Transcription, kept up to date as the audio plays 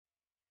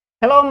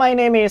Hello, my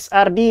name is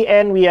Ardi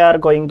and we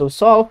are going to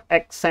solve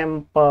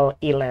example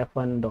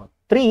 11.3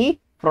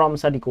 from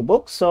Sadiku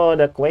book. So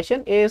the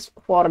question is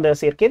for the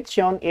circuit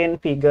shown in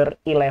figure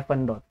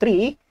 11.3,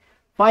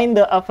 find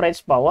the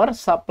average power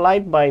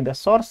supplied by the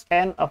source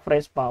and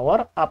average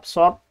power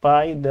absorbed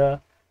by the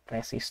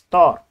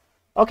resistor.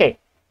 Okay,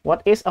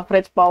 what is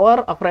average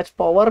power? Average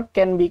power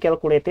can be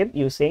calculated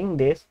using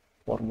this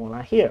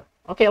formula here.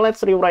 Okay,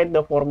 let's rewrite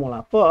the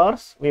formula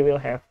first. We will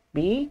have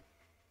P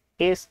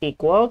is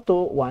equal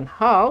to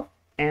 1/2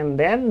 and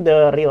then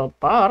the real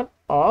part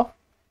of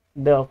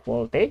the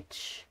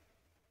voltage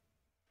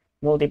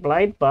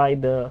multiplied by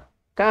the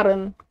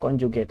current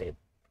conjugated.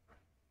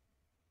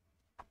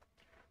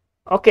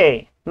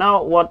 Okay,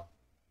 now what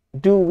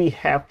do we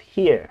have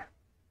here?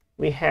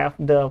 We have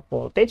the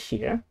voltage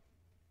here.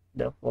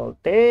 The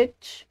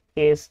voltage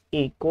is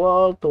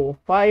equal to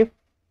 5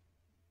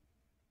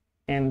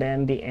 and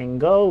then the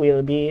angle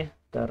will be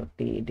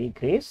 30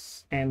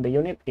 degrees and the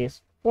unit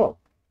is volt.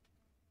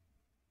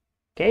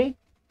 Okay,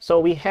 so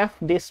we have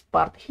this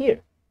part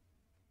here.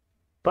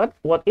 But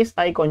what is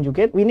I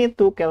conjugate? We need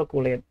to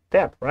calculate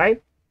that, right?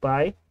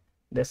 By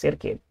the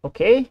circuit.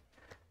 Okay,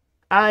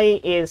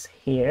 I is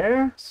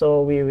here.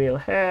 So we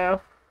will have,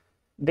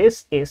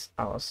 this is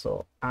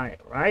also I,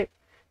 right?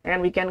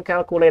 And we can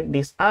calculate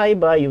this I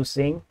by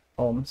using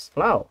Ohm's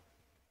law.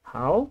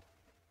 How?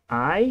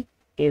 I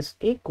is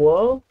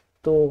equal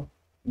to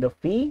the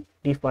V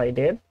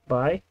divided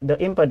by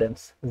the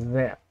impedance,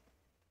 Z.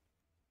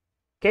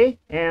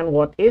 Okay, and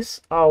what is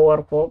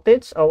our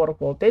voltage? Our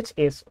voltage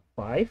is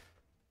 5.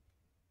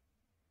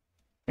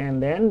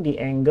 And then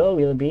the angle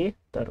will be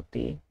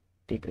 30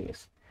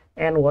 degrees.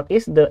 And what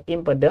is the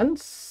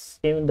impedance?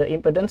 The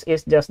impedance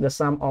is just the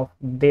sum of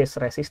this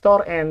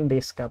resistor and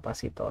this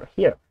capacitor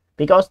here,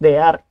 because they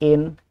are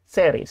in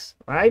series,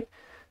 right?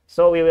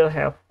 So we will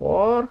have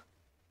 4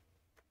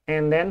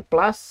 and then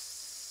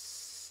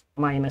plus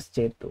minus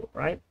J2,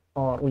 right?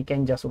 Or we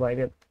can just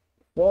write it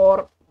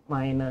 4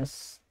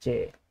 minus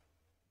J2.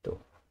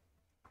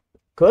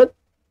 Good.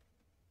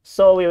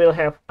 So we will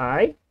have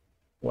I.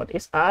 What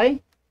is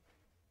I?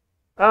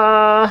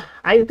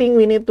 I think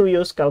we need to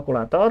use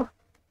calculator.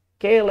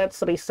 Okay,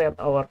 let's reset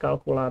our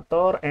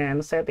calculator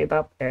and set it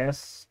up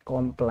as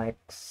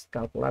complex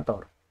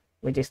calculator,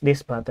 which is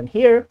this button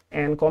here,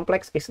 and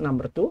complex is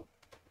number 2.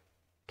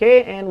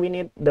 Okay, and we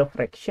need the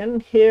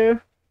fraction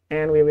here,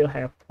 and we will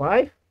have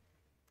 5,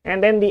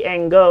 and then the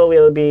angle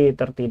will be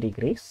 30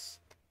 degrees.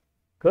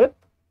 Good.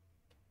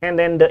 And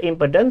then the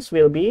impedance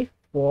will be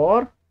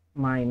 4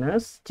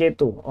 minus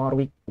J2, or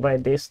we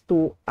write this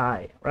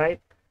 2I, right?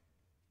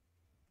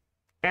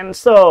 And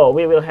so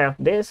we will have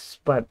this,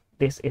 but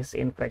this is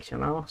in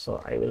fractional,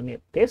 so I will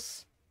need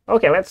this.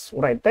 Okay, let's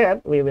write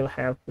that. We will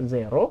have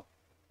 0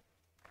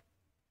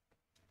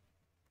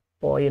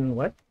 point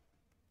what?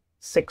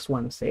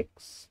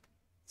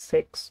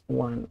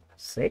 616,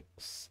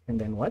 and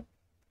then what?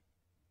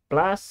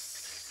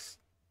 Plus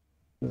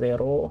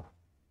 0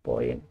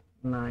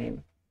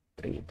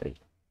 0.933.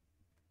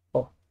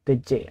 Oh, the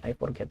J, I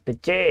forget the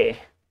J.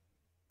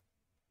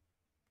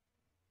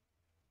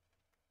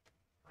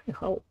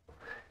 How?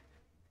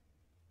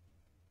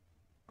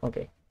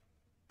 Okay.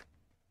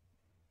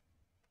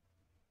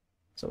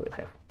 So we'll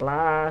have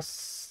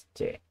plus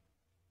J.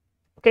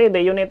 Okay,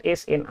 the unit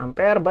is in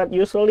ampere, but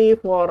usually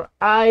for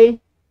I,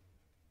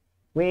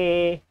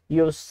 we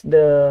use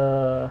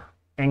the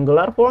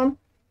angular form,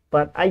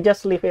 but I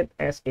just leave it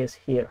as is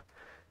here.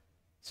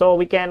 So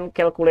we can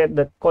calculate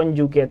the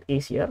conjugate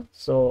easier.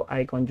 So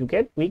I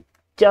conjugate, we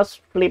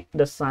just flip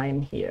the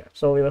sign here.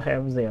 So we will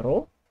have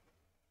 0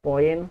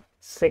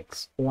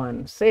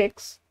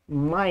 0.616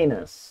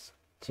 minus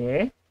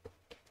J,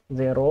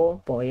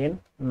 0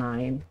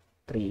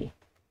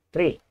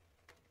 0.933.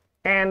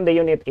 And the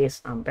unit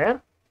is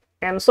ampere.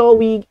 And so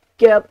we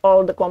get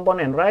all the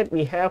component, right?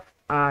 We have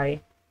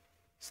I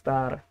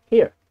star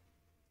here,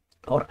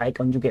 or I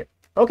conjugate.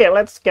 Okay,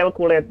 let's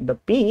calculate the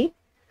P.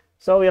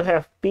 So we'll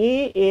have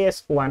P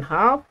is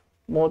 1/2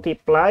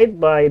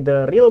 multiplied by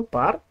the real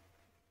part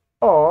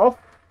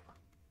of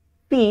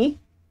P.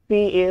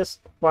 P is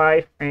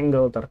 5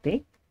 angle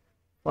 30.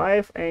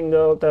 5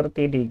 angle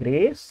 30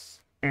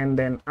 degrees. And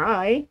then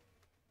I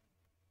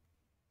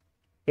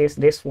is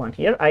this one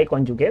here, I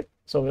conjugate.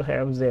 So we'll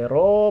have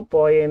 0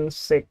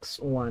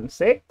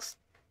 0.616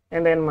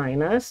 and then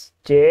minus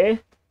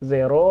J,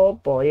 0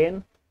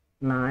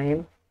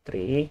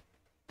 0.933.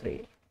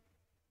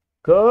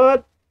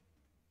 Good.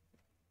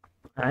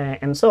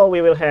 And so we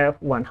will have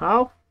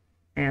 1/2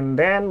 and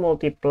then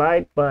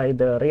multiplied by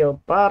the real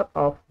part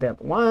of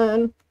that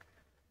one.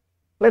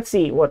 Let's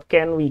see what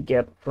can we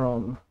get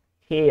from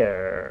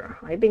here.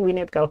 I think we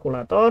need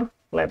calculator.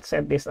 Let's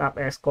set this up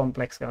as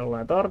complex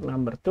calculator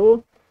number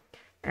 2,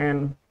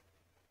 and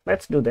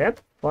let's do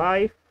that.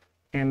 5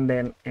 and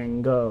then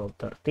angle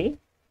 30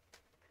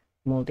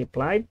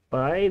 multiplied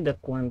by the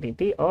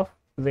quantity of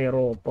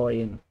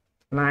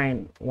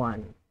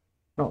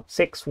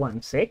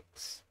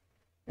 616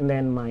 and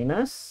then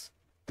minus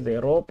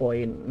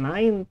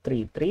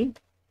 0.933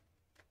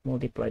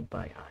 multiplied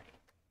by I.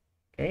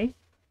 Okay.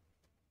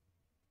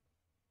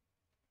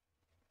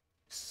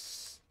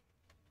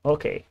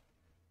 Okay,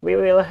 we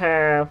will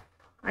have,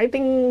 I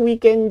think we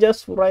can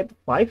just write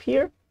 5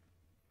 here,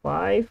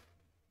 5,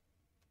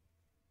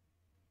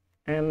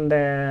 and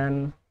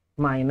then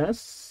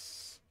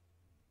minus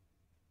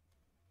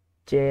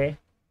J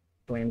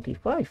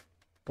 25,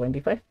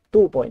 2.5,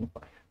 2.5.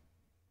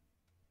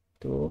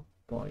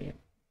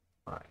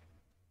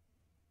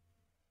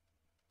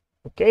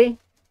 Okay,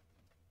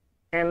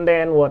 and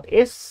then what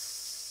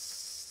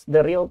is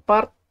the real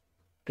part?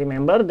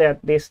 Remember that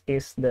this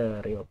is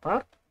the real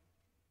part,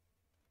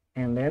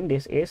 and then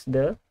this is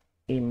the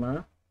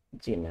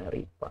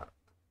imaginary part.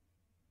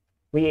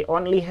 We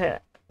only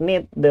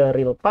need the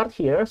real part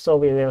here, so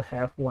we will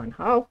have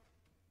 1/2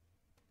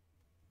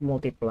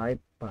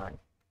 multiplied by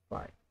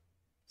 5.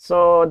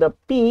 So the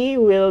P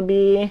will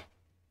be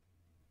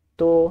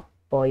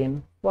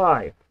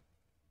 2.5,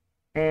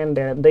 and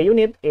the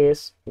unit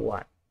is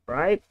watt,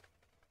 right?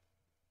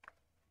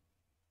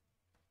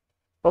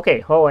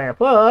 Okay,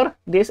 however,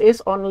 this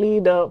is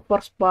only the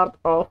first part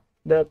of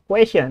the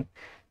question.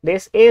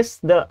 This is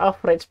the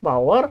average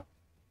power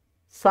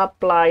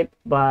supplied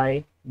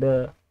by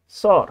the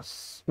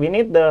source. We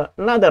need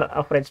another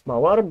average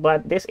power,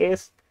 but this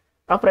is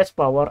average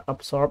power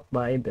absorbed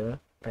by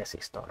the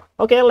resistor.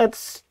 Okay,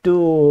 let's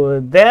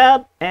do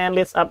that, and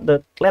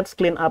let's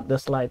clean up the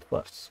slide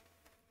first.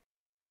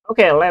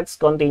 Okay, let's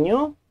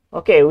continue.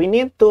 Okay, we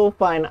need to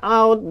find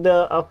out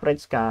the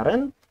average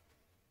current,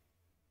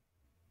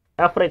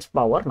 average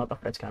power, not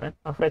average current,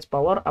 average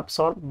power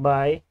absorbed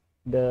by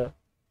the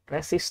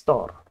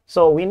resistor.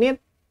 So we need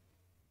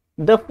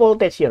the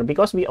voltage here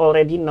because we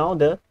already know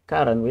the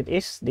current, which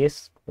is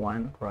this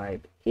one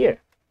right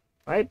here,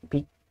 right?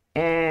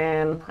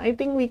 And I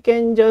think we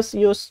can just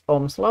use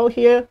Ohm's law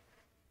here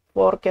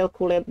for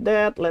calculate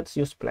that. Let's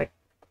use black.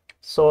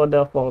 So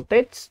the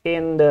voltage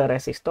in the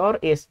resistor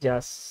is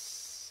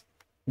just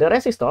the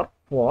resistor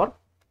 4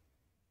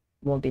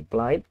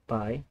 multiplied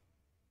by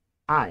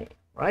I,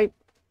 right?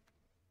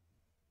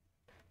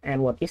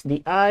 And what is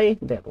the I?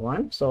 That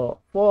one. So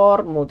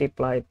 4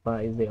 multiplied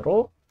by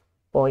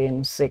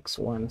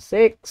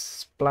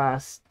 0.616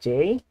 plus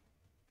J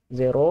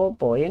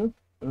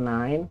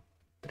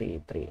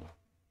 0.933.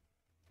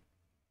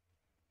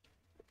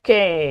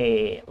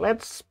 Okay,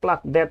 let's plug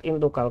that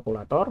into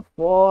calculator.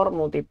 4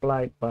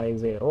 multiplied by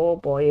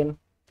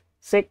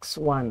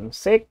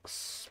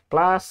 0.616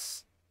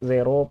 plus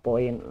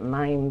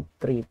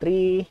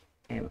 0.933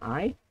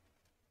 MI.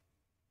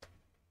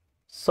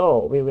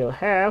 So we will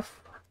have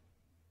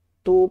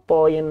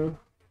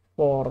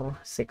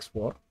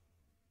 2.464,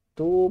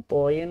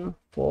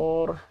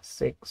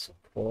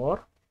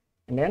 2.464,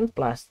 and then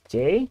plus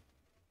J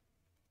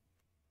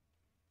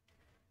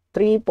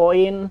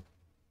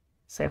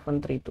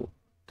 3.732,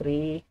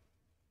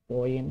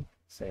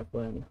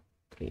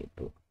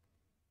 3.732.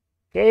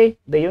 Okay,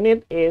 the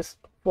unit is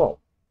volt.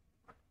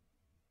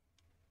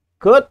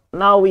 Good.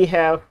 Now we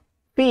have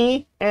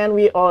P and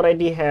we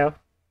already have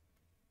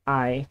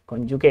I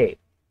conjugate,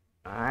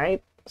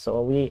 right?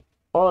 So we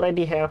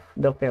already have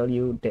the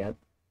value that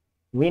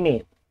we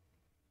need.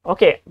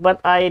 Okay,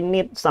 but I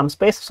need some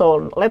space,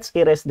 so let's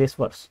erase this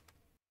first.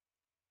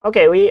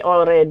 Okay, we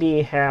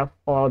already have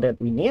all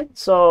that we need,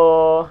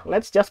 so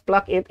let's just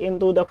plug it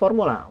into the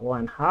formula.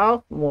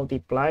 1/2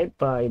 multiplied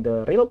by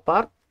the real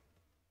part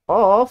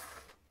of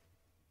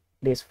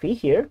this V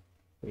here.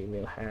 We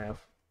will have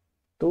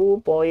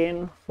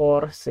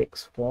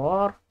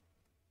 2.464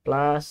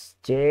 plus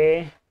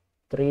J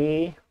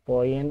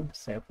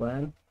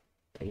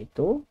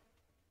 3.732,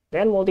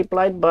 then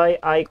multiplied by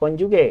I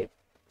conjugate.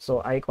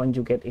 So I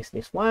conjugate is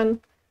this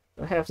one.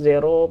 We have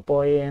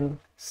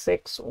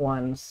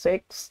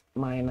 0.616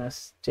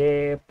 minus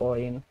J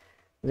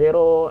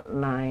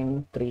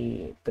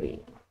 0.0933,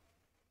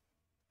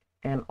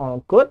 and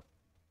all good.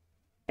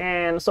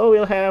 And so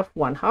we'll have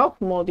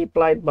 1/2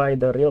 multiplied by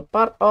the real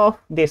part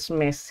of this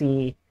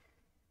messy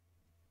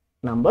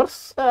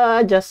numbers.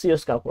 Just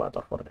use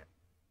calculator for that.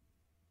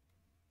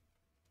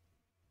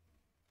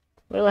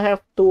 We'll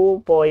have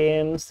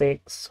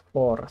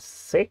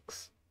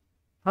 2.646.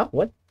 Huh?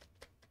 What?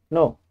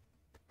 No.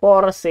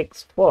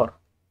 464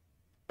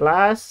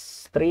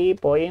 plus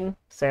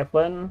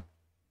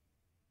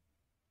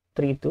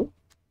 3.732.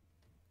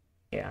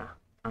 Yeah,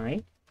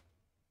 I.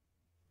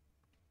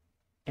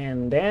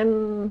 And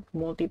then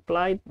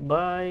multiplied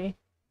by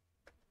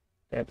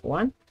that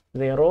one,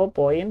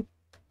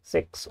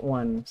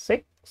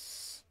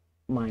 0.616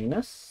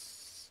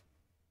 minus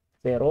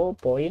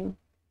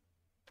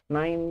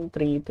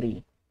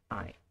 0.933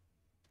 I.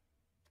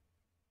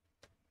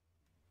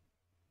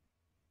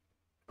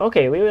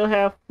 Okay, we will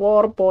have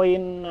 4.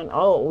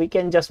 Oh, we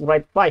can just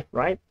write 5,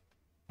 right?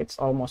 It's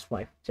almost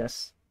 5,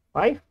 just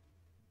 5.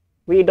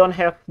 We don't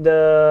have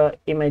the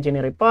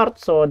imaginary part,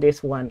 so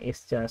this one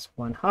is just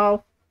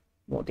 1/2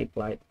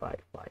 multiplied by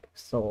 5.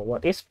 So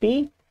what is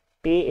P?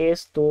 P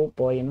is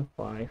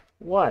 2.5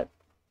 watt.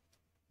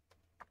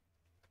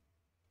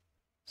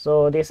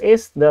 So this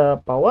is the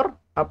power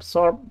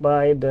absorbed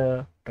by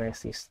the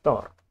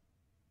resistor.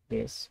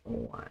 this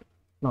one.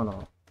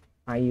 No,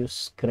 I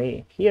use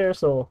gray here,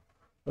 so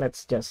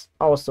let's just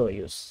also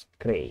use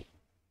gray.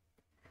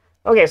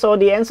 Okay, so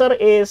the answer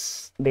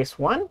is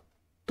this one,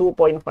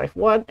 2.5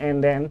 watt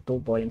and then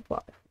 2.5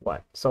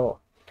 watt.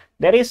 So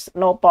there is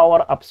no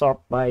power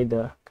absorbed by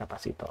the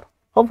capacitor.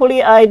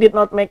 Hopefully I did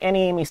not make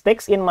any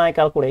mistakes in my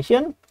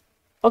calculation.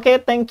 Okay,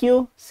 thank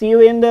you. See you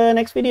in the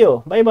next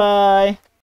video. Bye bye.